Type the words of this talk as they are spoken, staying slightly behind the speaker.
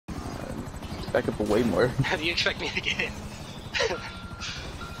back up way more. How do you expect me to get in?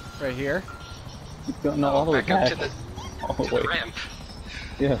 Right here? No, all the way back up back. to the, All the to way. the ramp.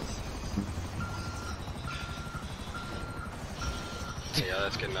 Yes. Yeah,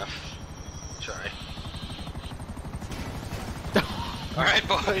 that's good enough. Try. Alright,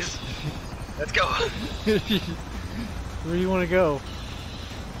 boys. Let's go. Where do you want to go?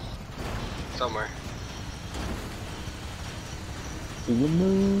 Somewhere. To the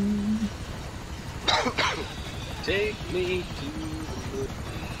moon. Take me to the moon.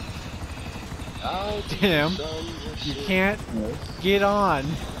 I'll do Damn. some You shit. can't Yes. get on.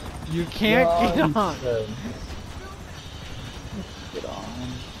 You can't get on. Get on.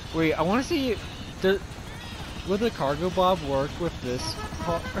 Wait, I want to see. Would the cargo bob work with this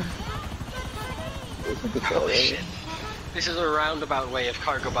part? Oh shit. This is a roundabout way of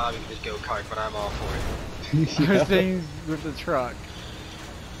cargo bobbing this go-kart, but I'm all for it. I was saying with the truck.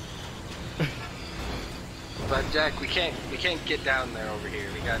 But Jack, we can't get down there over here.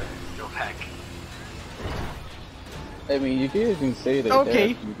 We gotta go back. I mean, you guys can say that.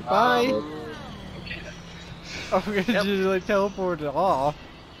 Okay, bye. Okay. I'm gonna Yep. just like teleport it off.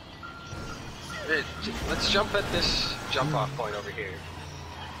 Let's jump at this jump-off point over here.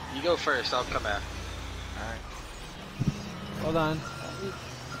 You go first. I'll come after. Alright. Hold on.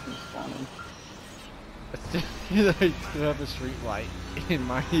 I still have a street light in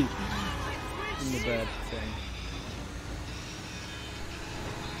my in the bed thing.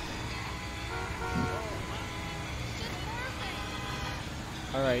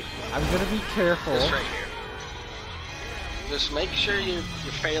 Alright, I'm gonna be careful. This right here. Just make sure you're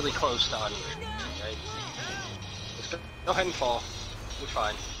fairly close to on you, right? Just go ahead and fall. You're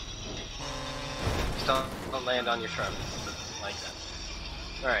fine. Just don't land on your front like that.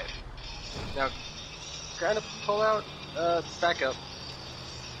 Alright. Now, try to pull out, back up.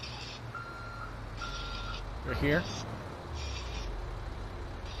 Right here.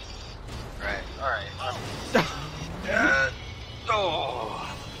 Alright.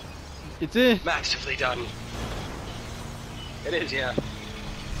 Oh! It's in. Masterfully done. It is, yeah.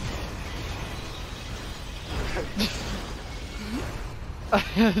 I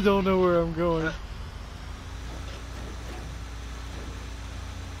don't know where I'm going.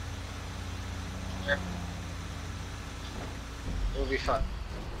 It'll be fun.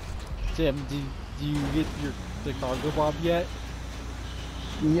 Tim, do you get the cargo bob yet?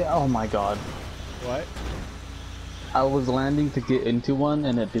 Yeah. Oh my god. What? I was landing to get into one,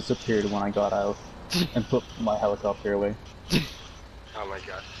 and it disappeared when I got out and put my helicopter away. Oh my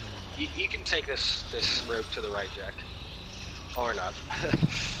god. You can take this rope to the right, Jack. Or not.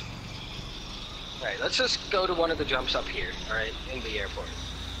 Alright, let's just go to one of the jumps up here, alright, in the airport.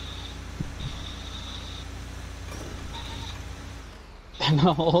 And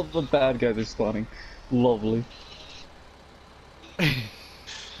now all the bad guys are spawning. Lovely. Is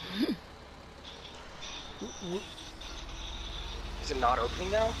it not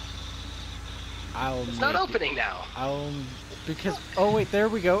opening now? It's not make it. opening now! Because, oh wait, there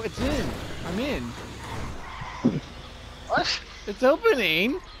we go, it's in. I'm in. What? It's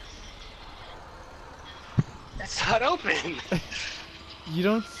opening. It's not open! You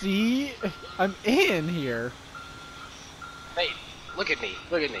don't see? I'm in here. Hey, look at me,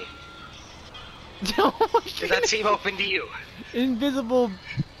 look at me. Oh my Does that seem open to you? Invisible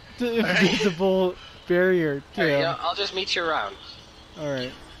barrier, Tim. Alright, yeah, I'll just meet you around.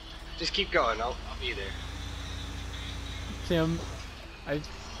 Alright, Just keep going, I'll be there. Tim, I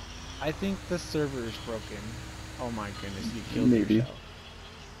think the server is broken. Oh my goodness, you killed Maybe. yourself.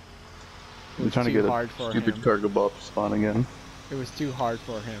 It I'm was trying to too get hard a for stupid him. cargo bob to spawn again. It was too hard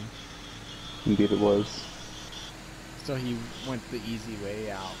for him. Indeed, it was. So he went the easy way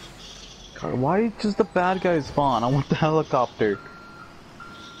out. God, why does the bad guy spawn? I want the helicopter.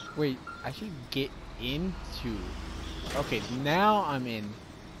 Wait, I should get into... Okay, now I'm in.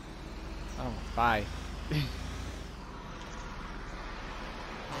 Oh, bye.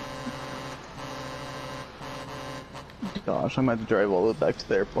 Gosh, I might have to drive all the way back to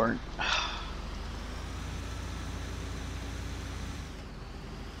the airport.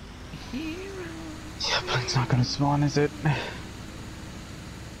 Yeah, but it's not gonna spawn, is it?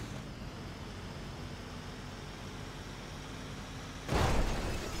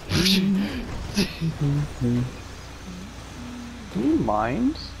 Do you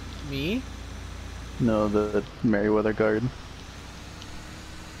mind? Me? No, the Merryweather guard.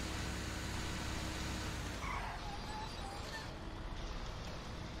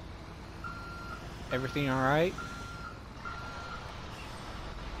 Everything alright?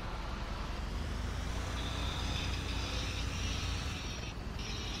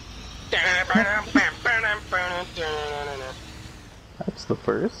 That's the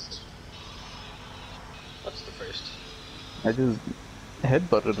first. What's the first? I just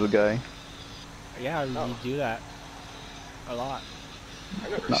headbutted the guy. Yeah, Oh. you do that a lot.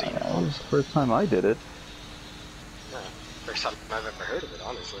 I've never Nah, seen that it. was the first time I did it. No, first time I've ever heard of it,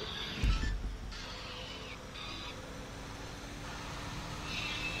 honestly.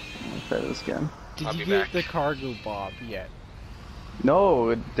 Let me try this again. Did I'll you be get back. the cargo bob yet?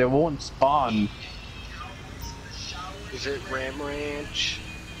 No, they won't spawn. Is it Ram Ranch?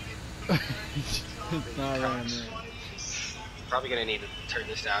 It's not around there. Probably gonna need to turn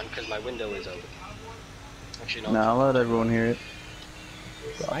this down because my window is open. Actually, no. Nah, let everyone hear it.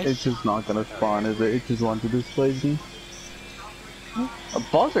 I- It's just not gonna spawn, is it? It just wants to display me. A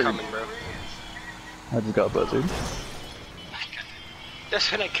buzzard! Coming, bro. I just got buzzard.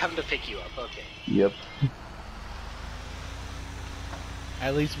 That's when I come to pick you up. Okay. Yep.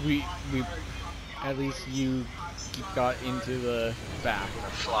 At least at least you got into the back. I'm gonna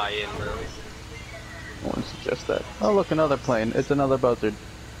fly in, bro. I won't suggest that. Oh look, another plane. It's another buzzard.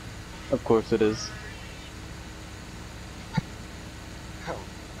 Of course it is. Oh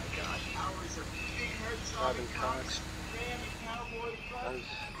my god. Robin Cox.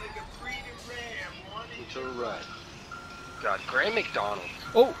 It's alright. God, Graham McDonald.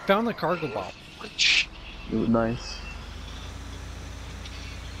 Oh, found the cargo bob. Which It was nice.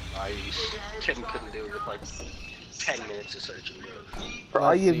 Tim couldn't do it with like 10 minutes of searching. Bro,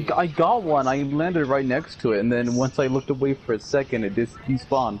 Let's see. I got one. I landed right next to it, and then once I looked away for a second, it just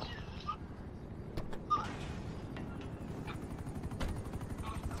despawned.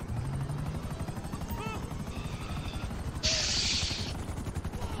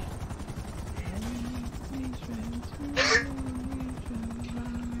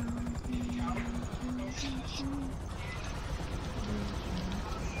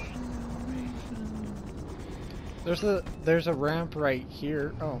 There's a ramp right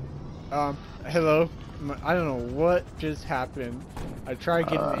here. Oh, hello. I don't know what just happened. I tried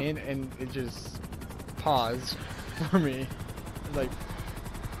getting in and it just paused for me. Like,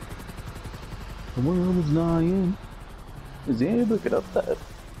 The world is dying. Is he look it up that?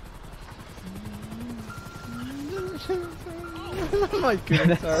 oh my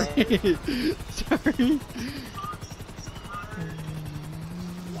goodness, sorry. Sorry.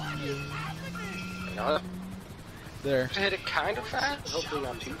 No, There. I hit it kind of fast. Hopefully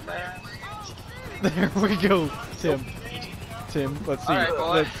not too fast. There we go, Tim. Tim, let's see. Alright,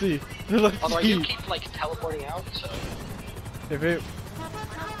 boy. Let's see. Let's Although see. you keep like teleporting out, so If it.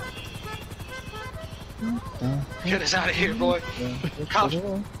 get us out of here, boy. Cops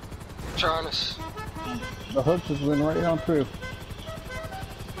trying us. The hook just went right on through.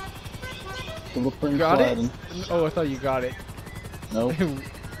 The little thing Got it? sliding. Oh, I thought you got it. Nope.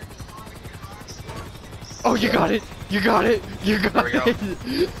 Oh, you got it! You got it! You got There we go. it!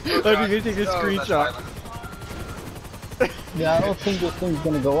 I'm gonna take a Oh, that's screenshot. violent. Yeah, I don't think this thing's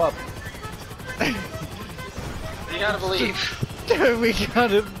gonna go up. You gotta believe. We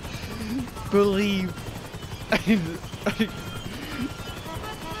gotta believe.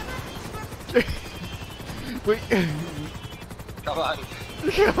 Wait. Come on.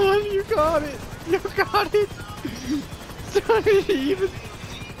 Come on, you got it! You got it! Sorry, even.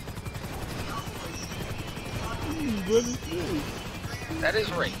 What is this? That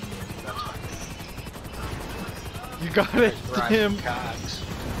is right. That's fine. You got it, Tim. Ryan Cox.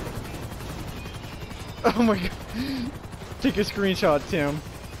 Oh my god. Take a screenshot, Tim.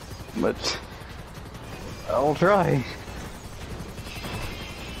 But I'll try.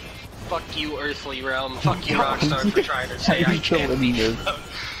 Fuck you, Earthly Realm. Fuck you, Rockstar, for trying to say I I'm so can't be. weird.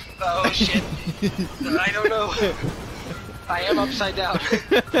 Oh shit. I don't know. I am upside down.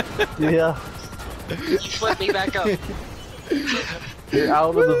 Yeah. You flip me back up. You're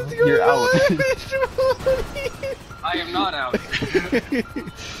out of the. You're out. I am not out.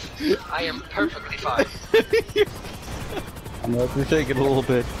 I am perfectly fine. I know if you're shaking a little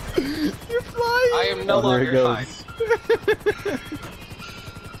bit. You're flying. I am no Oh, there it longer fine. goes.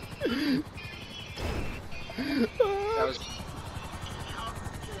 That was.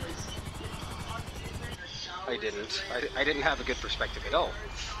 I didn't. I didn't have a good perspective at all.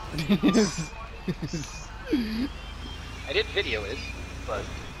 I did video it, but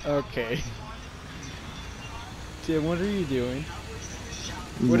Okay. Tim, what are you doing?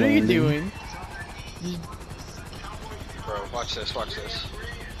 What are you doing? bro, watch this, watch this.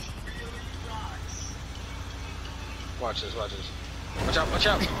 Watch this, watch this. Watch out, watch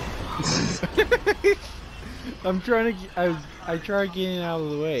out! I'm trying to. I tried getting out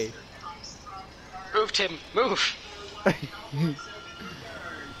of the way. Move, Tim, move!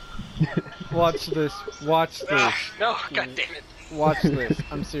 Watch this. Watch this. No, god damn it. Watch this.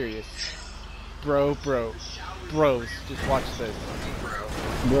 I'm serious. Bros, just watch this.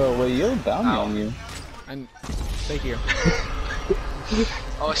 Bro, wait, you have a bounty on you. And thank you.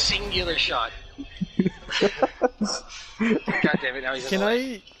 Oh, a singular shot. God damn it, now he's in the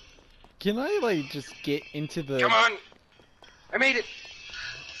way. Can I like just get into the... Come on! I made it!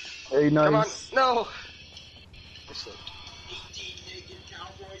 Hey, nice. Come on, no!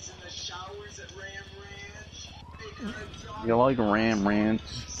 You like Ram Ranch?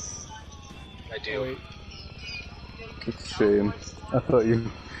 I do. Oh, wait. It's a shame. I thought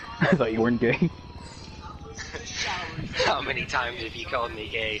you weren't gay. How many times have you called me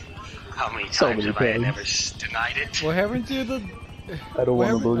gay? How many So times many have I times. never denied it? What happened to the... I don't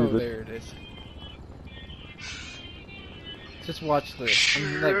want to believe Oh, it. there it is. Just watch this.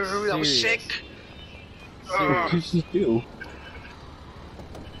 I'm like That was serious. sick! Serious. What did you do?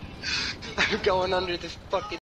 I'm going under this fucking